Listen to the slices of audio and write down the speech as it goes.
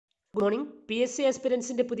Good morning. PSC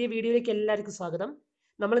ആസ്പിരൻസിന്റെ പുതിയ വീഡിയോയിലേക്ക് എല്ലാവർക്കും സ്വാഗതം.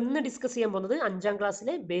 നമ്മൾ ഇന്ന് ഡിസ്കസ് ചെയ്യാൻ പോകുന്നത് 5ാം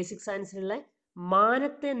ക്ലാസ്സിലെ ബേസിക് സയൻസിലുള്ള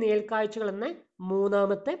മാനത്തെ നേൽക്കാഴ്ചകൾ എന്ന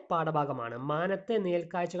 3ാമത്തെ പാഠഭാഗമാണ്. മാനത്തെ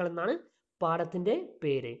നേൽക്കാഴ്ചകൾ എന്നാണ് പാഠത്തിന്റെ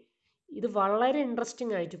പേര്. ഇത് വളരെ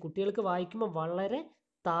ഇൻട്രസ്റ്റിംഗ് ആയിട്ട് കുട്ടികൾക്ക് വായിക്കുമ്പോൾ വളരെ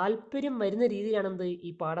താല്പര്യം വരുന്ന രീതിയിലാണ്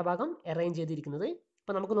ഈ പാഠഭാഗം അറേഞ്ച് ചെയ്തിരിക്കുന്നത്.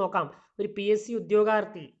 അപ്പം നമുക്ക് നോക്കാം. ഒരു PSC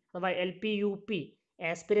ഉദ്യോഗാർത്ഥി അഥവാ LP UP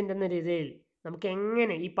ആസ്പിരന്റ് എന്ന രീതിയിൽ നമുക്ക്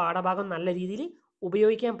എങ്ങനെ ഈ പാഠഭാഗം നല്ല രീതിയിൽ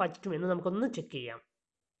ഉപയോഗിക്കാൻ പറ്റും എന്ന് നമുക്കൊന്ന് ചെക്ക് ചെയ്യാം.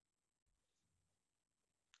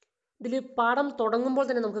 ഇതിൽ പാഠം തുടങ്ങുമ്പോൾ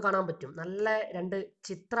തന്നെ നമുക്ക് കാണാൻ പറ്റും നല്ല 2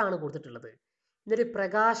 ചിത്രമാണ് കൊടുത്തിട്ടുള്ളത്. ഇതൊരു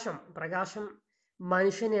പ്രകാശം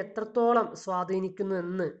മനുഷ്യനെ എത്രത്തോളം സ്വാധീനിക്കുന്നു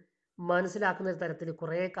എന്ന് മനസ്സിലാക്കുന്ന തരത്തിൽ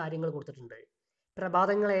കുറേ കാര്യങ്ങൾ കൊടുത്തിട്ടുണ്ട്.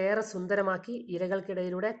 പ്രഭാതങ്ങളെ ഏറെ സുന്ദരമാക്കി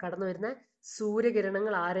ഇലകൾക്കിടയിലൂടെ കടന്നു വരുന്ന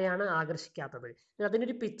സൂര്യകിരണങ്ങൾ ആരെയാണ് ആകർഷിക്കാത്തത്.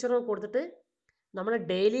 അതിനൊരു പിക്ചർ കൊടുത്തിട്ട് നമ്മുടെ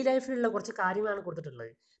ഡെയിലി ലൈഫിലുള്ള കുറച്ച് കാര്യങ്ങളാണ് കൊടുത്തിട്ടുള്ളത്.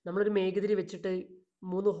 നമ്മളൊരു മെഴുകുതിരി വെച്ചിട്ട്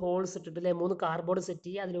 3 ഹോൾസ് ഇട്ടിട്ട് 3 കാർഡ്ബോർഡ് സെറ്റ്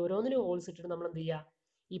ചെയ്യുക. അതിൽ ഓരോന്നിനും ഹോൾസ് ഇട്ടിട്ട് നമ്മൾ എന്ത് ചെയ്യുക,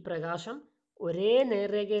 ഈ പ്രകാശം ഒരേ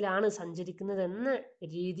നേർരേഖയിലാണ് സഞ്ചരിക്കുന്നത് എന്ന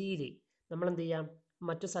രീതിയിൽ നമ്മൾ എന്ത് ചെയ്യാം,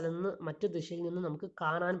 മറ്റു ദിശയിൽ നിന്ന് നമുക്ക്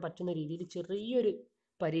കാണാൻ പറ്റുന്ന രീതിയിൽ ചെറിയൊരു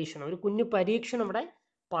പരീക്ഷണം, ഒരു കുഞ്ഞു പരീക്ഷണം ഇവിടെ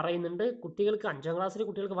പറയുന്നുണ്ട്. കുട്ടികൾക്ക് 5ാം ക്ലാസ്സിലെ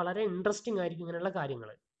കുട്ടികൾക്ക് വളരെ ഇൻട്രസ്റ്റിംഗ് ആയിരിക്കും ഇങ്ങനെയുള്ള കാര്യങ്ങൾ.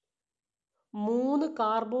 3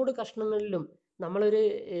 കാർഡ്ബോർഡ് കഷ്ണങ്ങളിലും നമ്മളൊരു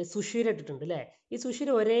സുഷിര ഇട്ടിട്ടുണ്ട് അല്ലേ. ഈ സുഷിര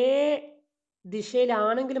ഒരേ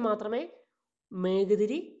ദിശയിലാണെങ്കിൽ മാത്രമേ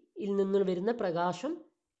മെഴുകുതിരിയിൽ നിന്ന് വരുന്ന പ്രകാശം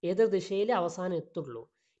ഏതൊരു ദിശയിൽ അവസാനം എത്തുള്ളൂ.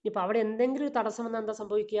 ഇനിയിപ്പോൾ അവിടെ എന്തെങ്കിലും ഒരു തടസ്സം വന്നാൽ എന്താ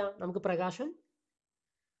സംഭവിക്കുക, നമുക്ക് പ്രകാശം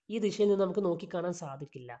ഈ ദിശയിൽ നിന്ന് നമുക്ക് നോക്കിക്കാണാൻ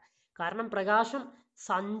സാധിക്കില്ല. കാരണം പ്രകാശം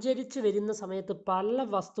സഞ്ചരിച്ച് വരുന്ന സമയത്ത് പല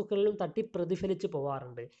വസ്തുക്കളിലും തട്ടി പ്രതിഫലിച്ച്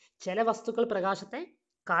പോവാറുണ്ട്. ചില വസ്തുക്കൾ പ്രകാശത്തെ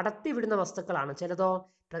കടത്തിവിടുന്ന വസ്തുക്കളാണ്, ചിലതോ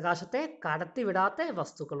പ്രകാശത്തെ കടത്തിവിടാത്ത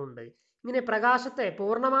വസ്തുക്കളുണ്ട്. ഇങ്ങനെ പ്രകാശത്തെ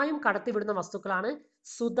പൂർണ്ണമായും കടത്തിവിടുന്ന വസ്തുക്കളാണ്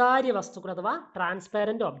സുതാര്യ വസ്തുക്കൾ അഥവാ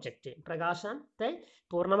ട്രാൻസ്പാരന്റ് ഒബ്ജക്റ്റ്. പ്രകാശത്തെ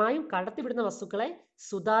പൂർണ്ണമായും കടത്തിവിടുന്ന വസ്തുക്കളെ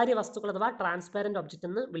സുതാര്യ വസ്തുക്കൾ അഥവാ ട്രാൻസ്പാരന്റ് ഒബ്ജക്റ്റ്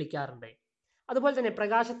എന്ന് വിളിക്കാറുണ്ട്. അതുപോലെ തന്നെ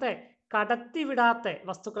പ്രകാശത്തെ കടത്തിവിടാത്ത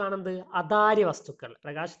വസ്തുക്കളാണെന്ത്, അധാര്യ വസ്തുക്കൾ.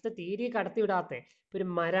 പ്രകാശത്തെ തീരെ കടത്തിവിടാത്ത, ഇപ്പം ഒരു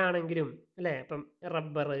മരമാണെങ്കിലും അല്ലേ, ഇപ്പം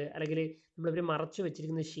റബ്ബർ അല്ലെങ്കിൽ നമ്മളിവർ മറച്ചു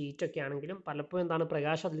വെച്ചിരിക്കുന്ന ഷീറ്റൊക്കെ ആണെങ്കിലും പലപ്പോഴും എന്താണ്,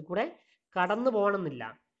 പ്രകാശം അതിൽ കൂടെ കടന്നു പോകണമെന്നില്ല.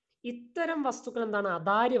 ഇത്തരം വസ്തുക്കൾ എന്താണ്,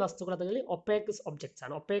 അധാര്യ വസ്തുക്കൾ, അതിൽ ഒപ്പേക്ക് ഒബ്ജക്ട്സ്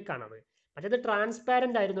ആണ്, ഒപ്പേക്കാണത്. മറ്റേത്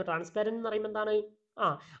ട്രാൻസ്പാരന്റ് ആയിരുന്നു. ട്രാൻസ്പാരന്റ് എന്ന് പറയുമ്പോൾ എന്താണ്,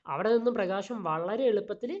 അവിടെ നിന്നും പ്രകാശം വളരെ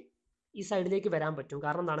എളുപ്പത്തിൽ ഈ സൈഡിലേക്ക് വരാൻ പറ്റും.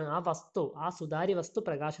 കാരണം എന്താണ്, ആ സുതാര്യ വസ്തു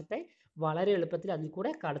പ്രകാശത്തെ വളരെ എളുപ്പത്തിൽ അതിൽ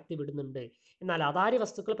കൂടെ കടത്തി വിടുന്നുണ്ട്. എന്നാൽ അധാര്യ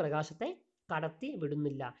വസ്തുക്കൾ പ്രകാശത്തെ കടത്തി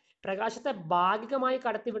വിടുന്നില്ല. പ്രകാശത്തെ ഭാഗികമായി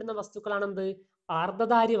കടത്തിവിടുന്ന വസ്തുക്കളാണെന്ത്,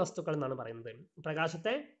 അർദ്ധധാര്യ വസ്തുക്കൾ എന്നാണ് പറയുന്നത്.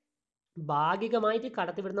 പ്രകാശത്തെ ഭാഗികമായിട്ട്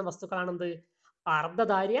കടത്തിവിടുന്ന വസ്തുക്കളാണെന്ത്,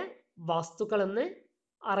 അർദ്ധധാര്യ വസ്തുക്കൾ എന്ന്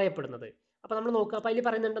അറിയപ്പെടുന്നത്. അപ്പൊ നമ്മൾ നോക്കുക, അപ്പൊ അതിൽ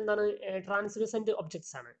പറയുന്നുണ്ട് എന്താണ്, ട്രാൻസ്ലൂസന്റ്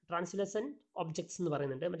ഒബ്ജക്ട്സ് ആണ്. ട്രാൻസ്ലൂസന്റ് ഒബ്ജക്ട്സ് എന്ന്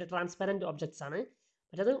പറയുന്നുണ്ട്. മറ്റേ ട്രാൻസ്പെറന്റ് ഒബ്ജക്ട്സ് ആണ്,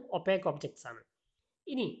 മറ്റേത് ഒപ്പേക്ക് ഒബ്ജക്ട്സ് ആണ്.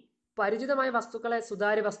 ഇനി പരിചിതമായ വസ്തുക്കളെ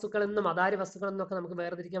സുതാര്യ വസ്തുക്കൾ എന്നും അധാര്യ വസ്തുക്കൾ എന്നും ഒക്കെ നമുക്ക്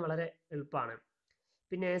വേർതിരിക്കാൻ വളരെ എളുപ്പമാണ്.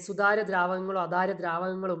 പിന്നെ സുതാര്യ ദ്രാവകങ്ങളും അധാര്യ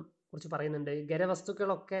ദ്രാവകങ്ങളും കുറിച്ച് പറയുന്നുണ്ട്.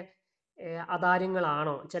 ഖരവസ്തുക്കളൊക്കെ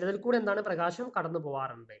അധാര്യങ്ങളാണോ, ചിലതിൽ കൂടെ എന്താണ് പ്രകാശം കടന്നു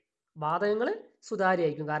പോവാറുണ്ട്. വാതകങ്ങൾ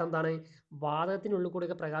സുതാര്യമായിരിക്കും. കാരണം എന്താണ്, വാതകത്തിനുള്ളിൽ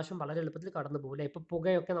കൂടെയൊക്കെ പ്രകാശം വളരെ എളുപ്പത്തിൽ കടന്നു പോകില്ല. ഇപ്പൊ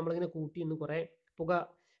പുകയൊക്കെ നമ്മളിങ്ങനെ കൂട്ടിയിരുന്നു, കുറെ പുക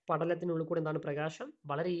പടലത്തിനുള്ളിൽ കൂടെ എന്താണ് പ്രകാശം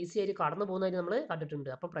വളരെ ഈസി ആയിട്ട് കടന്നു പോകുന്നതായിട്ട് നമ്മൾ കണ്ടിട്ടുണ്ട്.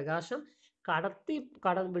 അപ്പം പ്രകാശം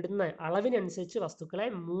വിടുന്ന അളവിനനുസരിച്ച് വസ്തുക്കളെ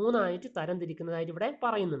 3ആയിട്ട് തരംതിരിക്കുന്നതായിട്ട് ഇവിടെ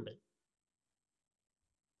പറയുന്നുണ്ട്.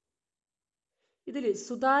 ഇതിൽ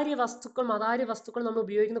സുതാര്യ വസ്തുക്കളും അധാര്യ വസ്തുക്കളും നമ്മൾ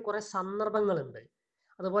ഉപയോഗിക്കുന്ന കുറെ സന്ദർഭങ്ങളുണ്ട്.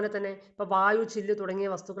 അതുപോലെ തന്നെ ഇപ്പൊ വായു, ചില്ല് തുടങ്ങിയ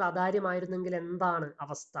വസ്തുക്കൾ അധാര്യമായിരുന്നെങ്കിൽ എന്താണ്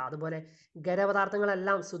അവസ്ഥ, അതുപോലെ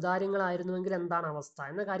ഖരപദാർത്ഥങ്ങളെല്ലാം സുതാര്യങ്ങളായിരുന്നുവെങ്കിൽ എന്താണ് അവസ്ഥ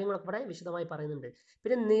എന്ന കാര്യങ്ങളൊക്കെ ഇവിടെ വിശദമായി പറയുന്നുണ്ട്.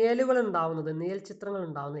 പിന്നെ നിഴലുകൾ ഉണ്ടാവുന്നത്, നിഴൽ ചിത്രങ്ങൾ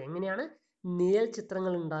ഉണ്ടാവുന്നത് എങ്ങനെയാണ്, നിഴൽ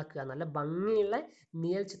ചിത്രങ്ങൾ ഉണ്ടാക്കുക, നല്ല ഭംഗിയുള്ള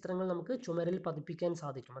നിഴൽ ചിത്രങ്ങൾ നമുക്ക് ചുമരിൽ പതിപ്പിക്കാൻ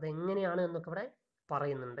സാധിക്കും. അത് എങ്ങനെയാണ് എന്നൊക്കെ ഇവിടെ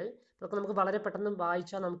പറയുന്നുണ്ട്. ഇതൊക്കെ നമുക്ക് വളരെ പെട്ടെന്ന്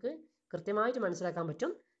വായിച്ചാൽ നമുക്ക് കൃത്യമായിട്ട് മനസ്സിലാക്കാൻ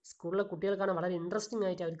പറ്റും. സ്കൂളിലെ കുട്ടികൾക്കാണ് വളരെ ഇൻട്രസ്റ്റിംഗ്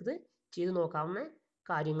ആയിട്ട് അവർക്കിത് ചെയ്തു നോക്കാവുന്ന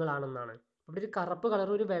കാര്യങ്ങളാണെന്നാണ്. ഇവിടെ ഒരു കറുപ്പ്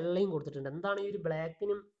കളറും ഒരു വെള്ളയും കൊടുത്തിട്ടുണ്ട്. എന്താണ് ഈ ഒരു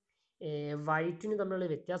ബ്ലാക്കിനും വൈറ്റിനും തമ്മിലുള്ള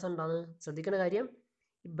വ്യത്യാസം എന്താണെന്ന് ശ്രദ്ധിക്കേണ്ട കാര്യം,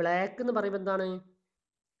 ബ്ലാക്ക് എന്ന് പറയുമ്പോൾ എന്താണ്,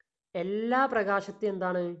 എല്ലാ പ്രകാശത്തെയും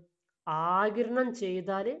എന്താണ് ആഗിരണം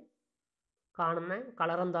ചെയ്താൽ കാണുന്ന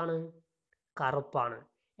കളർ എന്താണ്, കറുപ്പാണ്.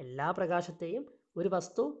 എല്ലാ പ്രകാശത്തെയും ഒരു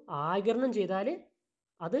വസ്തു ആഗിരണം ചെയ്താൽ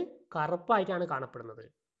അത് കറുപ്പായിട്ടാണ് കാണപ്പെടുന്നത്.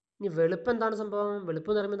 ഇനി വെളുപ്പ് എന്താണ് സംഭവം, വെളുപ്പ്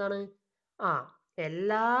എന്ന് പറയുമ്പോൾ എന്താണ്,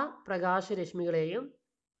 എല്ലാ പ്രകാശരശ്മികളെയും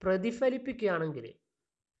പ്രതിഫലിപ്പിക്കുകയാണെങ്കിൽ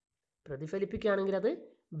അത്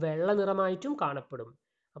വെള്ള നിറമായിട്ടും കാണപ്പെടും.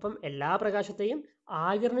 അപ്പം എല്ലാ പ്രകാശത്തെയും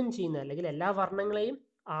ആഗിരണം ചെയ്യുന്ന, അല്ലെങ്കിൽ എല്ലാ വർണ്ണങ്ങളെയും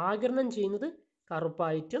ആഗിരണം ചെയ്യുന്നത്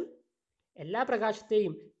കറുപ്പായിട്ടും എല്ലാ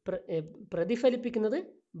പ്രകാശത്തെയും പ്രതിഫലിപ്പിക്കുന്നത്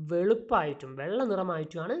വെളുപ്പായിട്ടും വെള്ള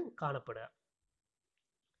നിറമായിട്ടുമാണ് കാണപ്പെടുക.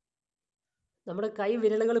 നമ്മുടെ കൈ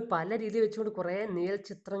വിരലുകൾ പല രീതിയിൽ വെച്ചുകൊണ്ട് കുറേ നീൽ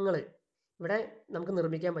ചിത്രങ്ങൾ ഇവിടെ നമുക്ക്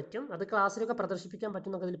നിർമ്മിക്കാൻ പറ്റും. അത് ക്ലാസ്സിലൊക്കെ പ്രദർശിപ്പിക്കാൻ പറ്റും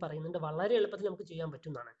എന്നൊക്കെ ഇതിൽ പറയുന്നുണ്ട്. വളരെ എളുപ്പത്തിൽ നമുക്ക് ചെയ്യാൻ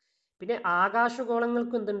പറ്റുന്നതാണ്. പിന്നെ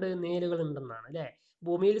ആകാശഗോളങ്ങൾക്കും എന്തുണ്ട്, നീലുകൾ ഉണ്ടെന്നാണ് അല്ലേ.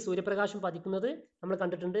 ഭൂമിയിൽ സൂര്യപ്രകാശം പതിക്കുന്നത് നമ്മൾ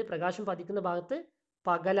കണ്ടിട്ടുണ്ട്. പ്രകാശം പതിക്കുന്ന ഭാഗത്ത്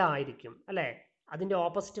പകലായിരിക്കും അല്ലേ. അതിൻ്റെ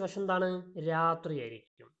ഓപ്പോസിറ്റ് വശം എന്താണ്,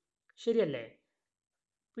 രാത്രിയായിരിക്കും. ശരിയല്ലേ.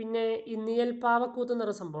 പിന്നെ ഈ നിഴൽ പാവക്കൂത്ത്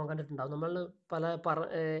എന്നൊരു സംഭവം കണ്ടിട്ടുണ്ടാവും. നമ്മൾ പല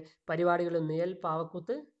പരിപാടികളിൽ നിഴൽ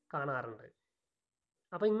പാവക്കൂത്ത് കാണാറുണ്ട്.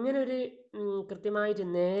 അപ്പം ഇങ്ങനെ ഒരു കൃത്യമായിട്ട്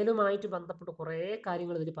നേലുമായിട്ട് ബന്ധപ്പെട്ട് കുറേ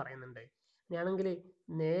കാര്യങ്ങൾ ഇതിൽ പറയുന്നുണ്ട്. അങ്ങനെയാണെങ്കിൽ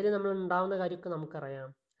നേല് നമ്മൾ ഉണ്ടാവുന്ന കാര്യമൊക്കെ നമുക്കറിയാം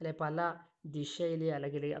അല്ലെ. പല ദിശയിൽ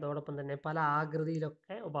അല്ലെങ്കിൽ അതോടൊപ്പം തന്നെ പല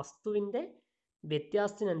ആകൃതിയിലൊക്കെ വസ്തുവിൻ്റെ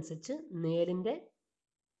വ്യത്യാസത്തിനനുസരിച്ച് നേലിൻ്റെ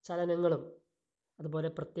ചലനങ്ങളും അതുപോലെ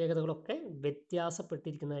പ്രത്യേകതകളൊക്കെ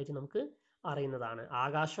വ്യത്യാസപ്പെട്ടിരിക്കുന്നതായിട്ട് നമുക്ക് അറിയുന്നതാണ്.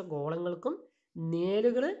 ആകാശഗോളങ്ങൾക്കും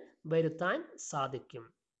നേലുകൾ വരുത്താൻ സാധിക്കും.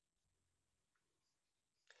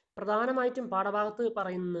 പ്രധാനമായിട്ടും പാഠഭാഗത്ത്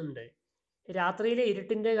പറയുന്നുണ്ട്, രാത്രിയിലെ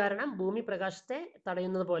ഇരുട്ടിൻ്റെ കാരണം ഭൂമി പ്രകാശത്തെ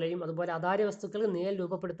തടയുന്നത് പോലെയും അതുപോലെ അതാര്യ വസ്തുക്കൾ നിഴൽ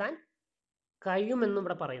രൂപപ്പെടുത്താൻ കഴിയുമെന്നും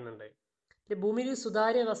ഇവിടെ പറയുന്നുണ്ട്. ഭൂമിയിൽ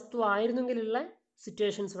സുതാര്യ വസ്തു ആയിരുന്നെങ്കിലുള്ള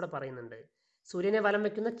സിറ്റുവേഷൻസ് ഇവിടെ പറയുന്നുണ്ട്. സൂര്യനെ വലം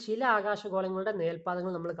വെക്കുന്ന ചില ആകാശഗോളങ്ങളുടെ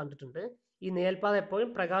നേൽപ്പാതകൾ നമ്മൾ കണ്ടിട്ടുണ്ട്. ഈ നേൽപ്പാത എപ്പോഴും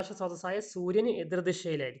പ്രകാശ സ്രോതസ്സായ സൂര്യന്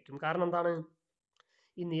എതിർദിശയിലായിരിക്കും. കാരണം എന്താണ്,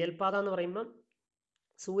 ഈ നേൽപ്പാത എന്ന് പറയുമ്പം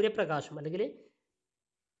സൂര്യപ്രകാശം അല്ലെങ്കിൽ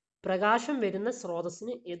പ്രകാശം വരുന്ന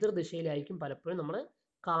സ്രോതസ്സിന് എതിർദിശയിലായിരിക്കും പലപ്പോഴും നമ്മൾ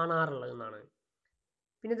കാണാറുള്ളത് എന്നാണ്.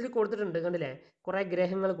 പിന്നെ ഇതിൽ കൊടുത്തിട്ടുണ്ട് കണ്ടില്ലേ, കുറേ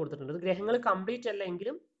ഗ്രഹങ്ങൾ കൊടുത്തിട്ടുണ്ട്. ഇത് ഗ്രഹങ്ങൾ കംപ്ലീറ്റ് അല്ല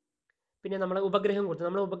എങ്കിലും പിന്നെ നമ്മളെ ഉപഗ്രഹം കൊടുത്തു.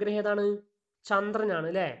 നമ്മളെ ഉപഗ്രഹം ഏതാണ്, ചന്ദ്രനാണ്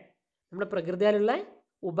അല്ലേ. നമ്മുടെ പ്രകൃതിയിലുള്ള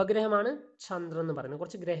ഉപഗ്രഹമാണ് ചന്ദ്രൻ എന്ന് പറയുന്നത്.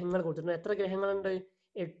 കുറച്ച് ഗ്രഹങ്ങൾ കൊടുത്തിട്ടുണ്ട്. എത്ര ഗ്രഹങ്ങളുണ്ട്,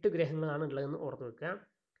 8 ഗ്രഹങ്ങളാണ് ഉള്ളതെന്ന് ഓർത്ത് വെക്കുക.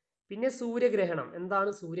 പിന്നെ സൂര്യഗ്രഹണം, എന്താണ്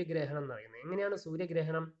സൂര്യഗ്രഹണം എന്ന് പറയുന്നത്, എങ്ങനെയാണ്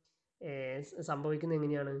സൂര്യഗ്രഹണം സംഭവിക്കുന്നത്,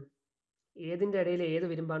 എങ്ങനെയാണ്, ഏതിൻ്റെ ഇടയിൽ ഏത്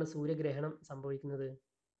വരുമ്പാണ് സൂര്യഗ്രഹണം സംഭവിക്കുന്നത്,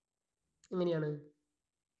 എങ്ങനെയാണ്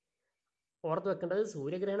ഓർത്ത് വെക്കേണ്ടത്.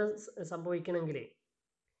 സൂര്യഗ്രഹണം സംഭവിക്കണമെങ്കിൽ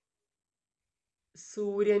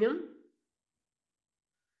സൂര്യനും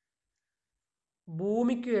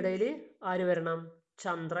ഭൂമിക്കും ഇടയിൽ ആര് വരണം,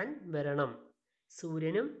 ചന്ദ്രൻ വരണം.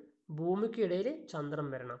 സൂര്യനും ഭൂമിക്കും ഇടയിൽ ചന്ദ്രൻ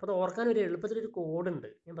വരണം. അപ്പോൾ അത് ഓർക്കാൻ ഒരു എളുപ്പത്തിലൊരു കോഡുണ്ട്,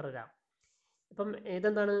 ഞാൻ പറയാം. അപ്പം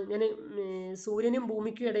ഇതെന്താണ്, ഞാൻ സൂര്യനും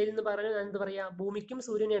ഭൂമിക്കും ഇടയിൽ എന്ന് പറഞ്ഞാൽ ഞാൻ എന്ത് പറയാ, ഭൂമിക്കും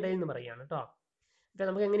സൂര്യനും ഇടയിൽ എന്ന് പറയുകയാണ് കേട്ടോ. അപ്പം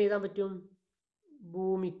നമുക്ക് എങ്ങനെ എഴുതാൻ പറ്റും,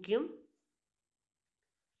 ഭൂമിക്കും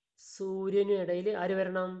സൂര്യനും ഇടയിൽ ആര്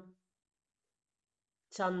വരണം,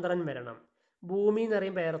 ചന്ദ്രൻ വരണം. ഭൂമി എന്ന്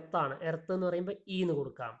പറയുമ്പോൾ എർത്താണ്, എർത്ത് എന്ന് പറയുമ്പോൾ ഇ എന്ന്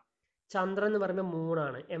കൊടുക്കാം. ചന്ദ്രൻ എന്ന് പറയുമ്പോൾ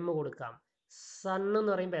മൂണാണ്, എം കൊടുക്കാം. സൺ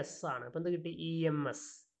എന്ന് പറയുമ്പോൾ എസ് ആണ്. അപ്പം എന്ത് കിട്ടി, EMS.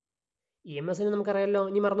 EMSന് നമുക്കറിയാമല്ലോ,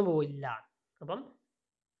 ഇനി മറന്നു പോയില്ല. അപ്പം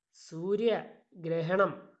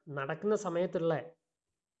സൂര്യഗ്രഹണം നടക്കുന്ന സമയത്തുള്ള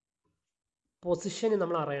പൊസിഷന്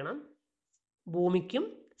നമ്മൾ അറിയണം. ഭൂമിക്കും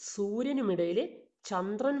സൂര്യനും ഇടയിൽ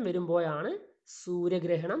ചന്ദ്രൻ വരുമ്പോഴാണ്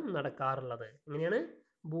സൂര്യഗ്രഹണം നടക്കാറുള്ളത്. എങ്ങനെയാണ്,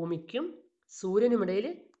 ഭൂമിക്കും സൂര്യനും ഇടയിൽ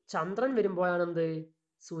ചന്ദ്രൻ വരുമ്പോഴാണ് എന്ത്,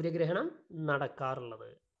 സൂര്യഗ്രഹണം നടക്കാറുള്ളത്.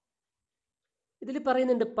 ഇതിൽ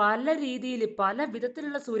പറയുന്നുണ്ട് പല രീതിയിൽ പല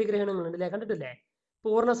വിധത്തിലുള്ള സൂര്യഗ്രഹണങ്ങളുണ്ട് അല്ലേ, കണ്ടിട്ടില്ലേ.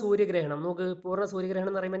 പൂർണ്ണ സൂര്യഗ്രഹണം, നമുക്ക് പൂർണ്ണ സൂര്യഗ്രഹണം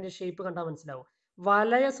എന്ന് പറയുമ്പോൾ അതിൻ്റെ ഷേപ്പ് കണ്ടാൽ മനസ്സിലാവും.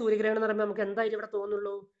 വലയ സൂര്യഗ്രഹണം എന്ന് പറയുമ്പോൾ നമുക്ക് എന്തായിട്ട് ഇവിടെ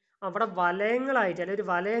തോന്നുള്ളൂ, അവിടെ വലയങ്ങളായിട്ട് അല്ലെങ്കിൽ ഒരു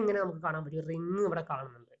വലയം ഇങ്ങനെ നമുക്ക് കാണാൻ പറ്റും, റിങ് ഇവിടെ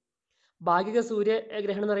കാണുന്നുണ്ട്. ഭാഗിക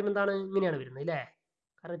സൂര്യഗ്രഹണം എന്ന് പറയുമ്പോൾ എന്താണ്, ഇങ്ങനെയാണ് വരുന്നത് അല്ലേ.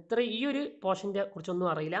 കാരണം ഇത്ര ഈ ഒരു പോർഷൻ്റെ കുറിച്ചൊന്നും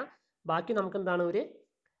അറിയില്ല. ബാക്കി നമുക്ക് എന്താണ്, ഒരു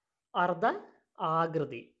അർദ്ധ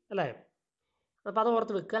ആകൃതി അല്ലേ. അപ്പോൾ അത്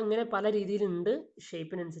ഓർത്ത് വെക്കുക. അങ്ങനെ പല രീതിയിലുണ്ട്,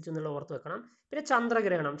 ഷേപ്പിനനുസരിച്ച് എന്നുള്ള ഓർത്ത് വെക്കണം. പിന്നെ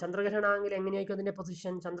ചന്ദ്രഗ്രഹണം, ചന്ദ്രഗ്രഹണം ആണെങ്കിൽ എങ്ങനെയായിരിക്കും അതിൻ്റെ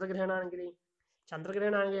പൊസിഷൻ, ചന്ദ്രഗ്രഹണം ആണെങ്കിൽ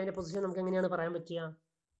അതിൻ്റെ പൊസിഷൻ നമുക്ക് എങ്ങനെയാണ് പറയാൻ പറ്റുക,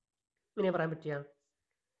 എങ്ങനെയാണ് പറയാൻ പറ്റുക.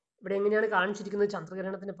 ഇവിടെ എങ്ങനെയാണ് കാണിച്ചിരിക്കുന്നത്,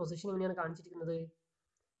 ചന്ദ്രഗ്രഹണത്തിൻ്റെ പൊസിഷൻ എങ്ങനെയാണ് കാണിച്ചിരിക്കുന്നത്,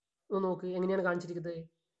 ഒന്ന് നോക്ക് എങ്ങനെയാണ് കാണിച്ചിരിക്കുന്നത്.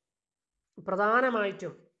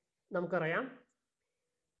 പ്രധാനമായിട്ടും നമുക്കറിയാം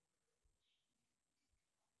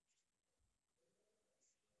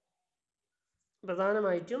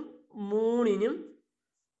മൂണിനും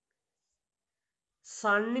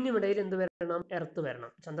സണ്ണിനും ഇടയിൽ എന്ത് വരണം, എർത്ത്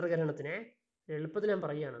വരണം. ചന്ദ്രഗ്രഹണത്തിനെ എളുപ്പത്തിൽ ഞാൻ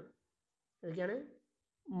പറയുകയാണ്. അതൊക്കെയാണ്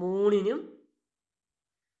മൂണിനും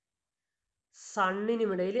സണ്ണിനും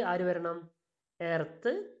ഇടയിൽ ആര് വരണം,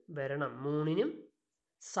 എർത്ത് വരണം. മൂണിനും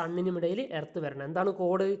സണ്ണിനും ഇടയിൽ എർത്ത് വരണം. എന്താണ്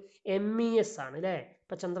കോഡ്, MES ആണ് അല്ലേ.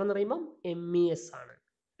 ഇപ്പം ചന്ദ്രൻ എന്ന് പറയുമ്പം MES ആണ്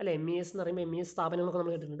അല്ലെ. MES എന്ന് പറയുമ്പോൾ MES സ്ഥാപനങ്ങളൊക്കെ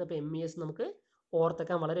നമ്മൾ കേട്ടിട്ടുണ്ട്. അപ്പോൾ MES നമുക്ക്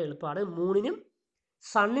ഓർത്തെക്കാൻ വളരെ എളുപ്പമാണ്. മൂണിനും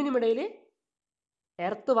സണ്ണിനും ഇടയിൽ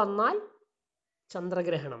എർത്ത് വന്നാൽ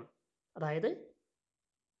ചന്ദ്രഗ്രഹണം, അതായത്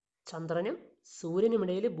ചന്ദ്രനും സൂര്യനും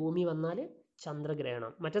ഇടയിൽ ഭൂമി വന്നാൽ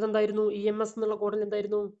ചന്ദ്രഗ്രഹണം. മറ്റേതെന്തായിരുന്നു, EMS എന്നുള്ള കോഡിൽ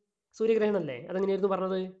എന്തായിരുന്നു, സൂര്യഗ്രഹണം അല്ലേ. അതെങ്ങനെയായിരുന്നു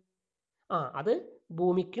പറഞ്ഞത്, അത്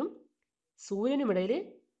ഭൂമിക്കും സൂര്യനും ഇടയിൽ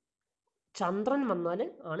ചന്ദ്രൻ വന്നാൽ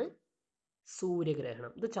ആണ്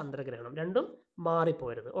സൂര്യഗ്രഹണം, ഇത് ചന്ദ്രഗ്രഹണം. രണ്ടും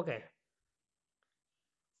മാറിപ്പോരുത്. ഓക്കെ.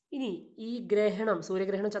 ഇനി ഈ ഗ്രഹണം,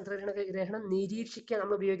 സൂര്യഗ്രഹണം, ചന്ദ്രഗ്രഹണ ഗ്രഹണം നിരീക്ഷിക്കാൻ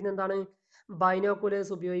നമ്മൾ ഉപയോഗിക്കുന്ന എന്താണ്?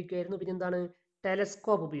 ബൈനോക്കുലേഴ്സ് ഉപയോഗിക്കുമായിരുന്നു. പിന്നെ എന്താണ്?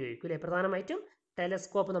 ടെലസ്കോപ്പ് ഉപയോഗിക്കും അല്ലേ? പ്രധാനമായിട്ടും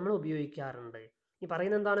ടെലസ്കോപ്പ് നമ്മൾ ഉപയോഗിക്കാറുണ്ട്. ഈ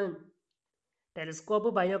പറയുന്നത് എന്താണ്? ടെലസ്കോപ്പ്,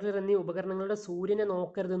 ബൈനോക്കുലർ എന്നീ ഉപകരണങ്ങളുടെ സൂര്യനെ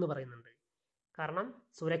നോക്കരുത് എന്ന് പറയുന്നുണ്ട്. കാരണം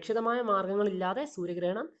സുരക്ഷിതമായ മാർഗങ്ങളില്ലാതെ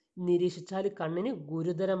സൂര്യഗ്രഹണം നിരീക്ഷിച്ചാൽ കണ്ണിന്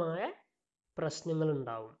ഗുരുതരമായ പ്രശ്നങ്ങൾ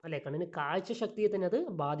ഉണ്ടാവും അല്ലെ? കണ്ണിന് കാഴ്ചശക്തിയെ തന്നെ അത്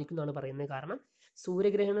ബാധിക്കുന്നതാണ് പറയുന്നത്. കാരണം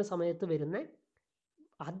സൂര്യഗ്രഹണ സമയത്ത് വരുന്ന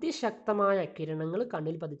അതിശക്തമായ കിരണങ്ങൾ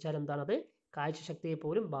കണ്ണിൽ പതിച്ചാൽ എന്താണത്? കാഴ്ചശക്തിയെ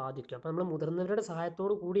പോലും ബാധിക്കും. അപ്പം നമ്മൾ മുതിർന്നവരുടെ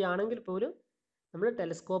സഹായത്തോടു കൂടിയാണെങ്കിൽ പോലും നമ്മൾ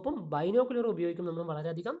ടെലസ്കോപ്പും ബൈനോക്കുലറും ഉപയോഗിക്കുമ്പോൾ നമ്മൾ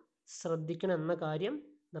വളരെയധികം ശ്രദ്ധിക്കണം എന്ന കാര്യം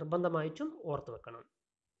നിർബന്ധമായിട്ടും ഓർത്തു വെക്കണം.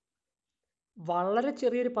 വളരെ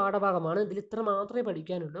ചെറിയൊരു പാഠഭാഗമാണ്, ഇതിൽ ഇത്ര മാത്രമേ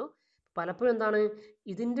പഠിക്കാനുള്ളൂ. പലപ്പോഴും എന്താണ്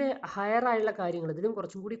ഇതിൻ്റെ ഹയർ ആയുള്ള കാര്യങ്ങൾ, ഇതിലും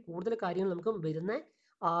കുറച്ചും കൂടി കൂടുതൽ കാര്യങ്ങൾ നമുക്ക് വരുന്ന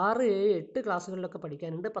 6, 7, 8 ക്ലാസ്സുകളിലൊക്കെ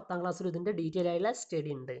പഠിക്കാനുണ്ട്. 10ാം ക്ലാസ്സിൽ ഇതിൻ്റെ ഡീറ്റെയിൽ ആയുള്ള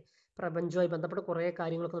സ്റ്റഡി ഉണ്ട്. പ്രപഞ്ചവുമായി ബന്ധപ്പെട്ട കുറേ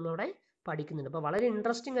കാര്യങ്ങളൊക്കെ നമ്മളവിടെ പഠിക്കുന്നുണ്ട്. അപ്പോൾ വളരെ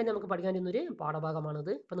ഇൻട്രസ്റ്റിംഗ് ആയിട്ട് നമുക്ക് പഠിക്കാൻ പറ്റുന്നൊരു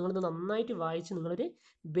പാഠഭാഗമാണിത്. അപ്പോൾ നിങ്ങളിത് നന്നായിട്ട് വായിച്ച് നിങ്ങളൊരു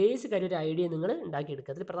ബേസിക് ആയിട്ട് ഒരു ഐഡിയ നിങ്ങൾ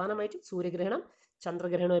ഉണ്ടാക്കിയെടുക്കുക. അതിൽ പ്രധാനമായിട്ടും സൂര്യഗ്രഹണം,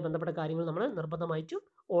 ചന്ദ്രഗ്രഹണവുമായി ബന്ധപ്പെട്ട കാര്യങ്ങൾ നമ്മൾ നിർബന്ധമായിട്ടും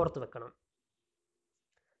ഓർത്ത് വെക്കണം.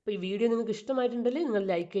 അപ്പോൾ ഈ വീഡിയോ നിങ്ങൾക്ക് ഇഷ്ടമായിട്ടുണ്ടെങ്കിൽ നിങ്ങൾ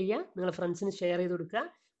ലൈക്ക് ചെയ്യുക, നിങ്ങളുടെ ഫ്രണ്ട്സിന് ഷെയർ ചെയ്ത് കൊടുക്കുക.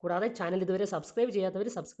 കൂടാതെ ചാനൽ ഇതുവരെ സബ്സ്ക്രൈബ് ചെയ്യാത്തവർ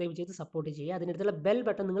സബ്സ്ക്രൈബ് ചെയ്ത് സപ്പോർട്ട് ചെയ്യുക. അതിനടുത്തുള്ള ബെൽ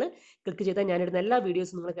ബട്ടൺ നിങ്ങൾ ക്ലിക്ക് ചെയ്താൽ ഞാനിടുന്ന എല്ലാ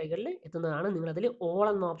വീഡിയോസും നിങ്ങളുടെ കൈകളിൽ എത്തുന്നതാണ്. നിങ്ങളതിൽ ഓൾ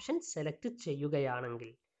എന്ന ഓപ്ഷൻ സെലക്ട് ചെയ്യുകയാണെങ്കിൽ.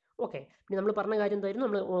 ഓക്കെ, പിന്നെ നമ്മൾ പറഞ്ഞ കാര്യം എന്തായിരുന്നു?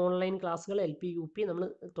 നമ്മൾ ഓൺലൈൻ ക്ലാസ്സുകൾ LP UP നമ്മൾ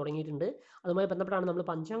തുടങ്ങിയിട്ടുണ്ട്. അതുമായി ബന്ധപ്പെട്ടാണ് നമ്മൾ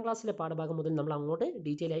 5ാം ക്ലാസ്സിലെ പാഠഭാഗം മുതൽ നമ്മൾ അങ്ങോട്ട്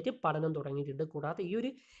ഡീറ്റെയിൽ ആയിട്ട് പഠനം തുടങ്ങിയിട്ടുണ്ട്. കൂടാതെ ഈ ഒരു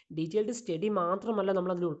ഡീറ്റെയിൽഡ് സ്റ്റഡി മാത്രമല്ല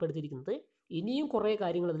നമ്മൾ അതിൽ ഉൾപ്പെടുത്തിയിരിക്കുന്നത്. ഇനിയും കുറേ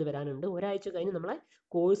കാര്യങ്ങൾ അതിൽ വരാനുണ്ട്. ഒരാഴ്ച കഴിഞ്ഞ് നമ്മളെ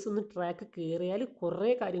കോഴ്സ് ഒന്ന് ട്രാക്ക് കയറിയാൽ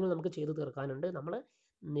കുറേ കാര്യങ്ങൾ നമുക്ക് ചെയ്തു തീർക്കാനുണ്ട്. നമ്മൾ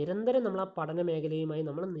നിരന്തരം നമ്മൾ ആ പഠന മേഖലയുമായി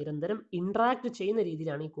നമ്മൾ നിരന്തരം ഇൻട്രാക്ട് ചെയ്യുന്ന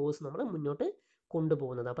രീതിയിലാണ് ഈ കോഴ്സ് നമ്മൾ മുന്നോട്ട്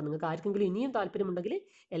കൊണ്ടുപോകുന്നത്. അപ്പോൾ നിങ്ങൾക്ക് ആർക്കെങ്കിലും ഇനിയും താല്പര്യമുണ്ടെങ്കിൽ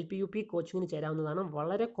LP UP കോച്ചിങ്ങിന് ചേരാവുന്നതാണ്.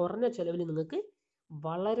 വളരെ കുറഞ്ഞ ചിലവിൽ നിങ്ങൾക്ക്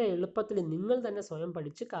വളരെ എളുപ്പത്തിൽ നിങ്ങൾ തന്നെ സ്വയം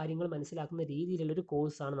പഠിച്ച് കാര്യങ്ങൾ മനസ്സിലാക്കുന്ന രീതിയിലുള്ളൊരു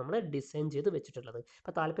കോഴ്സാണ് നമ്മൾ ഡിസൈൻ ചെയ്ത് വെച്ചിട്ടുള്ളത്.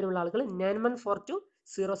 അപ്പോൾ താല്പര്യമുള്ള ആളുകൾ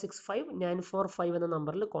 9142065945 എന്ന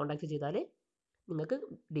നമ്പറിൽ കോൺടാക്ട് ചെയ്താൽ നിങ്ങൾക്ക്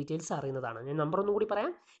ഡീറ്റെയിൽസ് അറിയുന്നതാണ്. ഞാൻ നമ്പർ ഒന്നും കൂടി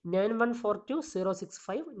പറയാം,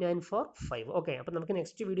 9142065945. ഓക്കെ, അപ്പോൾ നമുക്ക്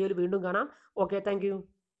നെക്സ്റ്റ് വീഡിയോയിൽ വീണ്ടും കാണാം. Okay, thank you.